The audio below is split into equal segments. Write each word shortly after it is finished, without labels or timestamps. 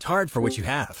worked hard for what you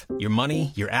have. Your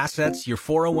money, your assets, your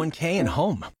 401k, and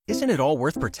home. Isn't it all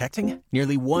worth protecting?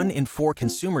 Nearly 1 in 4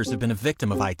 consumers have been a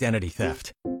victim of identity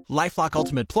theft. LifeLock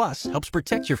Ultimate Plus helps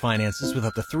protect your finances with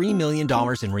up to $3 million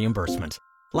in reimbursement.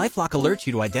 LifeLock alerts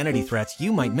you to identity threats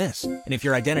you might miss. And if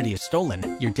your identity is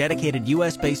stolen, your dedicated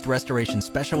U.S.-based restoration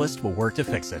specialist will work to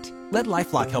fix it. Let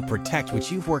LifeLock help protect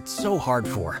what you've worked so hard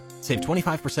for. Save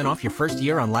 25% off your first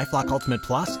year on LifeLock Ultimate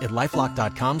Plus at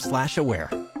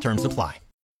LifeLock.com/aware. Terms apply.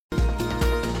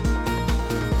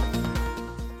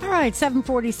 All right,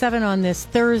 7:47 on this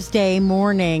Thursday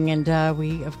morning. And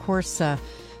we, of course,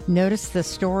 noticed the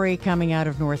story coming out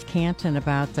of North Canton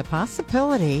about the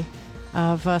possibility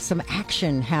of some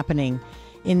action happening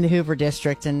in the Hoover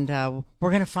District. And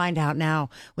we're going to find out now.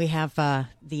 We have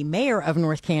the mayor of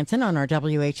North Canton on our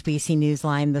WHBC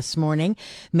Newsline this morning,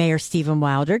 Mayor Stephan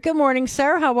WIlder. Good morning,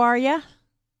 sir. How are you?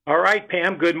 All right,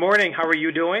 Pam. Good morning. How are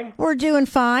you doing? We're doing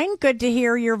fine. Good to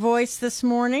hear your voice this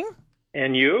morning.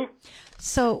 And you?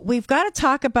 So we've got to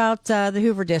talk about the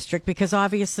Hoover District because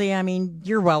obviously, I mean,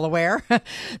 you're well aware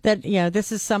that, you know,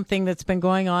 this is something that's been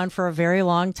going on for a very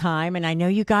long time. And I know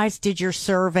you guys did your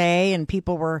survey and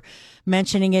people were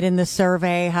mentioning it in the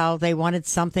survey, how they wanted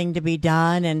something to be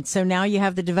done. And so now you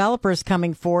have the developers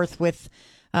coming forth with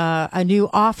a new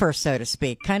offer, so to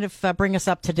speak. Kind of bring us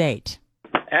up to date.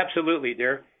 Absolutely,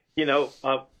 dear. You know,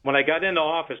 when I got into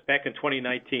office back in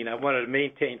 2019, I wanted to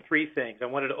maintain 3 things. I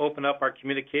wanted to open up our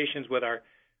communications with our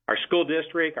school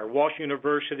district, our Walsh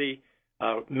University,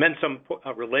 mend some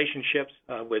relationships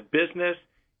with business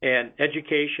and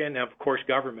education, and, of course,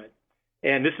 government.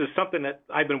 And this is something that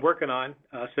I've been working on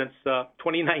since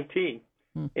 2019.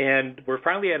 And we're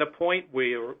finally at a point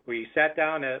where we sat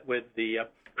down with the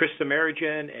Chris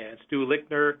Samarijan and Stu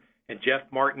Lichtner and Jeff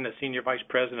Martin, the Senior Vice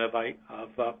President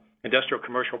of Industrial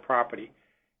Commercial Property,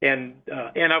 and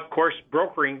of course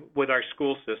brokering with our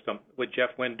school system with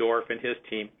Jeff Windorf and his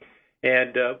team,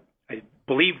 and I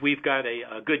believe we've got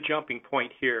a good jumping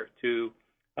point here to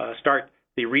start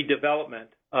the redevelopment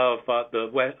of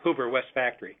the Hoover West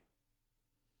Factory.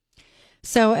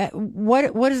 So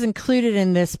what is included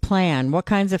in this plan? What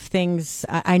kinds of things?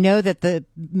 I know that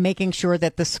making sure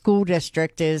that the school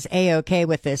district is A-OK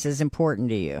with this is important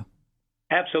to you.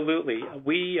 Absolutely.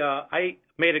 I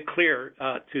made it clear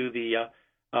to the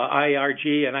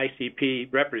IRG and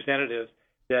ICP representatives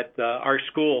that our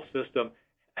school system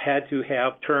had to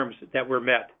have terms that were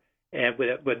met and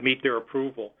would meet their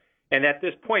approval. And at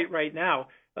this point right now,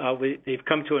 they've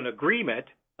come to an agreement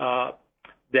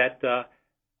that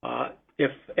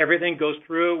if everything goes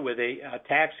through with a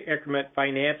tax increment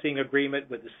financing agreement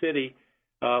with the city,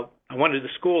 I wanted the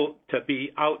school to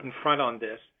be out in front on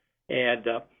this. And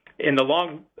in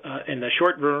the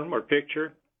short term or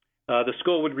picture, the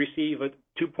school would receive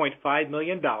 $2.5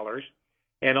 million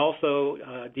and also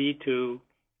deed to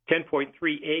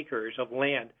 10.3 acres of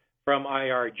land from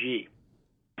IRG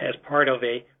as part of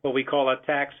what we call a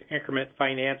tax increment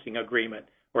financing agreement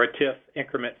or a TIF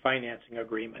increment financing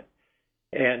agreement.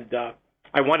 And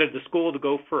I wanted the school to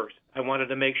go first. I wanted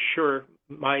to make sure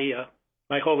my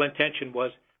whole intention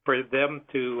was for them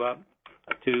to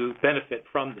benefit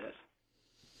from this.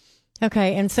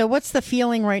 Okay, and so what's the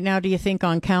feeling right now, do you think,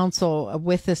 on council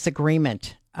with this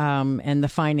agreement and the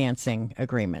financing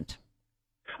agreement?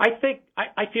 I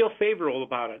feel favorable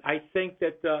about it. I think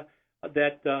that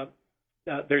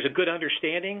there's a good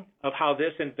understanding of how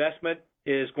this investment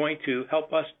is going to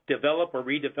help us develop or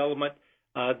redevelop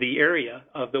the area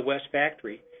of the West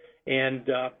Factory. And,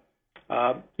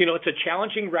 it's a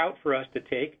challenging route for us to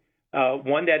take,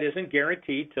 one that isn't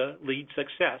guaranteed to lead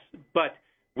success. But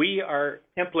we are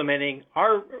implementing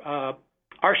our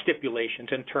stipulations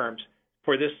and terms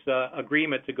for this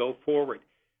agreement to go forward.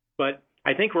 But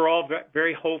I think we're all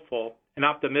very hopeful and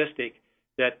optimistic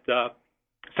that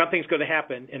something's going to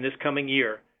happen in this coming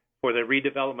year for the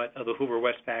redevelopment of the Hoover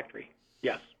West Factory.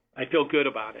 Yes, I feel good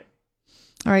about it.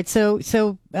 All right, so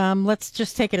let's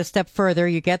just take it a step further.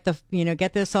 You get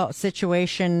this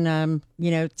situation,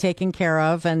 taken care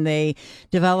of, and the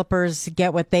developers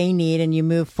get what they need, and you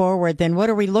move forward. Then what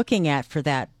are we looking at for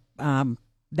that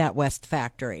West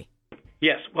Factory?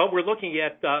 Yes, well, we're looking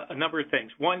at a number of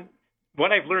things. One,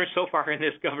 what I've learned so far in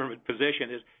this government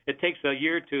position is it takes a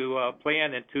year to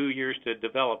plan and 2 years to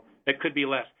develop. It could be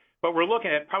less, but we're looking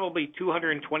at probably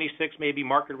 226 maybe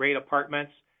market rate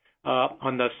apartments.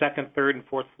 On the second, third, and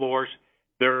fourth floors.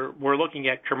 We're looking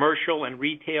at commercial and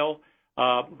retail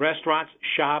restaurants,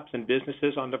 shops, and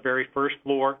businesses on the very first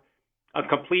floor. A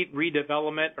complete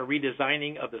redevelopment or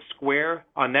redesigning of the square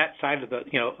on that side of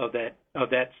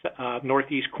that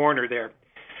northeast corner there.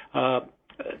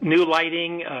 New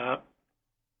lighting,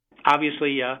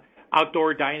 obviously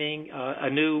outdoor dining, a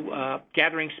new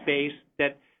gathering space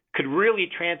that could really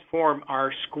transform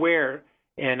our square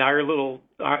and our little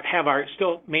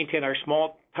still maintain our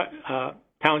small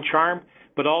town charm,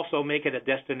 but also make it a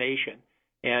destination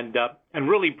and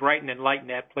really brighten and lighten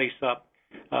that place up.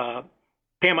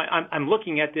 Pam, I'm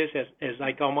looking at this as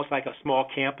like almost like a small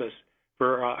campus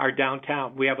for our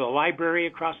downtown. We have a library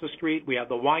across the street. We have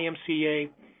the YMCA.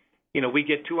 We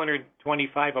get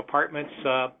 225 apartments,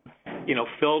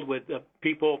 filled with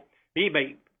people.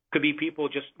 Maybe could be people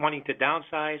just wanting to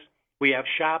downsize. We have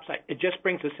shops. It just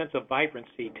brings a sense of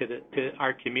vibrancy to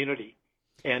our community,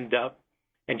 and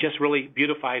just really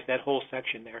beautifies that whole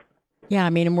section there. Yeah,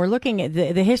 I mean, and we're looking at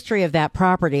the history of that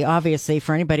property. Obviously,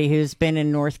 for anybody who's been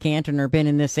in North Canton or been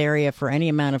in this area for any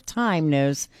amount of time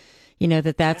knows,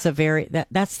 that's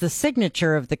that's the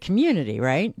signature of the community,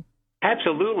 right?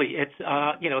 Absolutely. It's,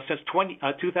 since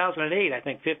 2008, I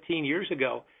think 15 years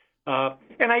ago.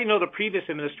 And I know the previous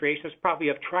administrations probably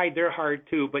have tried their hard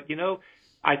too, but,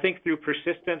 I think through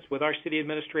persistence with our city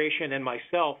administration and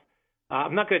myself,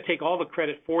 I'm not going to take all the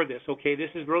credit for this, okay?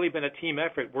 This has really been a team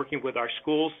effort working with our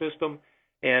school system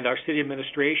and our city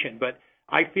administration, but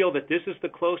I feel that this is the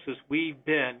closest we've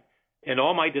been in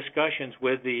all my discussions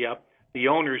with the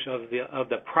owners of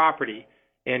the property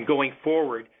and going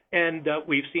forward. And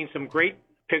we've seen some great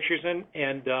pictures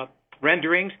and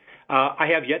renderings. I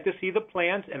have yet to see the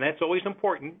plans, and that's always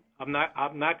important. I'm not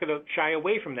going to shy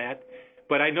away from that,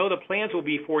 but I know the plans will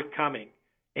be forthcoming,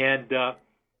 and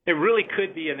it really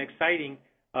could be an exciting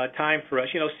time for us.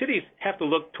 Cities have to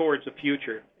look towards the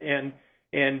future and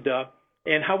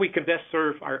how we can best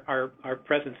serve our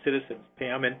present citizens,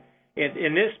 Pam. And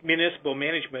in this municipal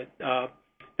management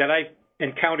that I've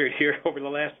encountered here over the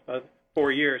last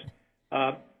 4 years,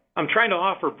 I'm trying to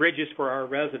offer bridges for our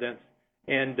residents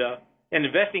and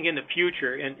investing in the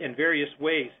future in various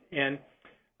ways and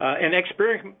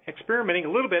experimenting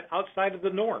a little bit outside of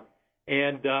the norm.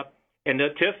 And the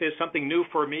TIF is something new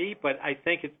for me, but I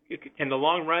think in the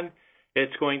long run,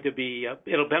 it's going to be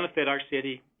it'll benefit our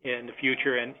city in the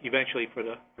future and eventually for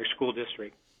our school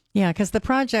district. Yeah, because the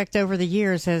project over the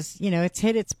years has, it's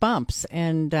hit its bumps,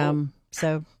 and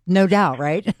so no doubt,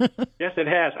 right? Yes, it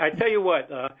has. I tell you what,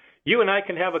 you and I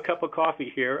can have a cup of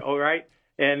coffee here, all right?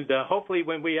 And hopefully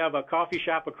when we have a coffee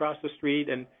shop across the street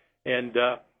and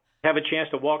have a chance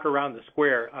to walk around the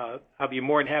square, I'll be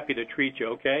more than happy to treat you,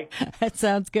 okay? That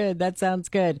sounds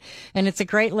good. And it's a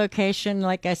great location.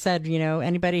 Like I said,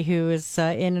 anybody who is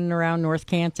in and around North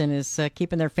Canton is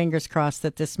keeping their fingers crossed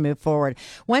that this move forward.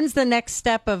 When's the next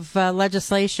step of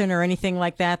legislation or anything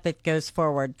like that goes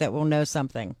forward that we'll know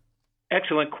something?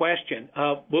 Excellent question.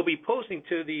 We'll be posting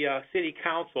to the City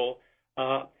Council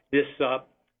this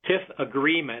TIF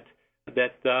agreement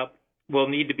that will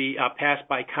need to be passed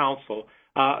by Council.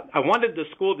 I wanted the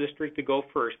school district to go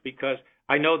first because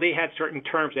I know they had certain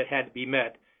terms that had to be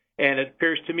met, and it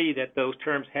appears to me that those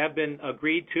terms have been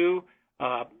agreed to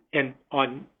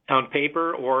on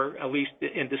paper or at least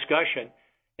in discussion.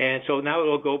 And so now it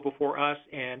will go before us,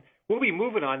 and we'll be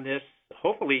moving on this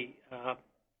hopefully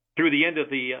through the end of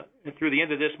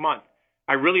this month.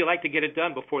 I really like to get it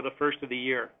done before the first of the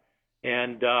year,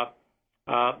 and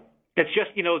it's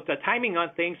just the timing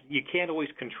on things you can't always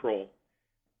control.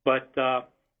 But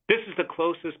this is the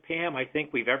closest, Pam, I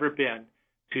think we've ever been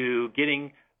to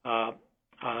getting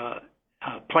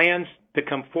plans to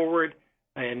come forward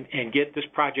and get this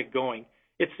project going.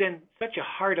 It's in such a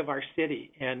heart of our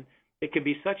city, and it can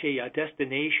be such a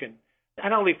destination,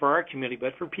 not only for our community,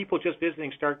 but for people just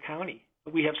visiting Stark County.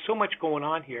 We have so much going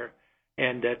on here,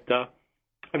 and that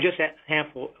I'm just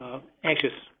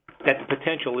anxious that the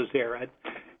potential is there.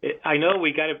 I know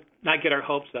we got to not get our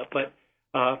hopes up, but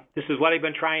this is what I've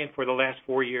been trying for the last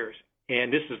 4 years,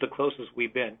 and this is the closest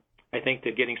we've been, I think,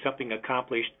 to getting something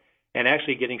accomplished and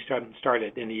actually getting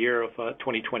started in the year of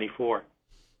 2024.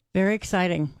 Very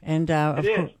exciting, and of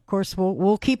course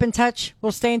we'll keep in touch.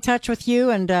 We'll stay in touch with you,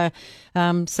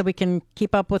 and so we can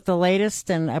keep up with the latest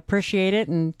and appreciate it,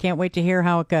 and can't wait to hear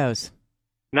how it goes.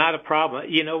 Not a problem.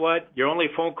 You know what? You're only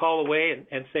a phone call away,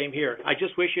 and same here. I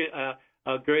just wish you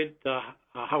a good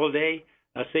holiday,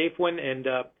 a safe one, and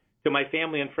to my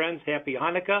family and friends, happy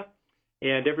Hanukkah,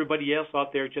 and everybody else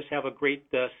out there, just have a great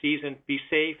season. Be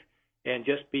safe and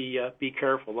just be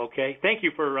careful, okay? Thank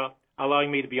you for allowing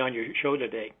me to be on your show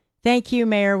today. Thank you,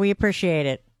 Mayor. We appreciate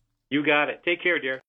it. You got it. Take care, dear.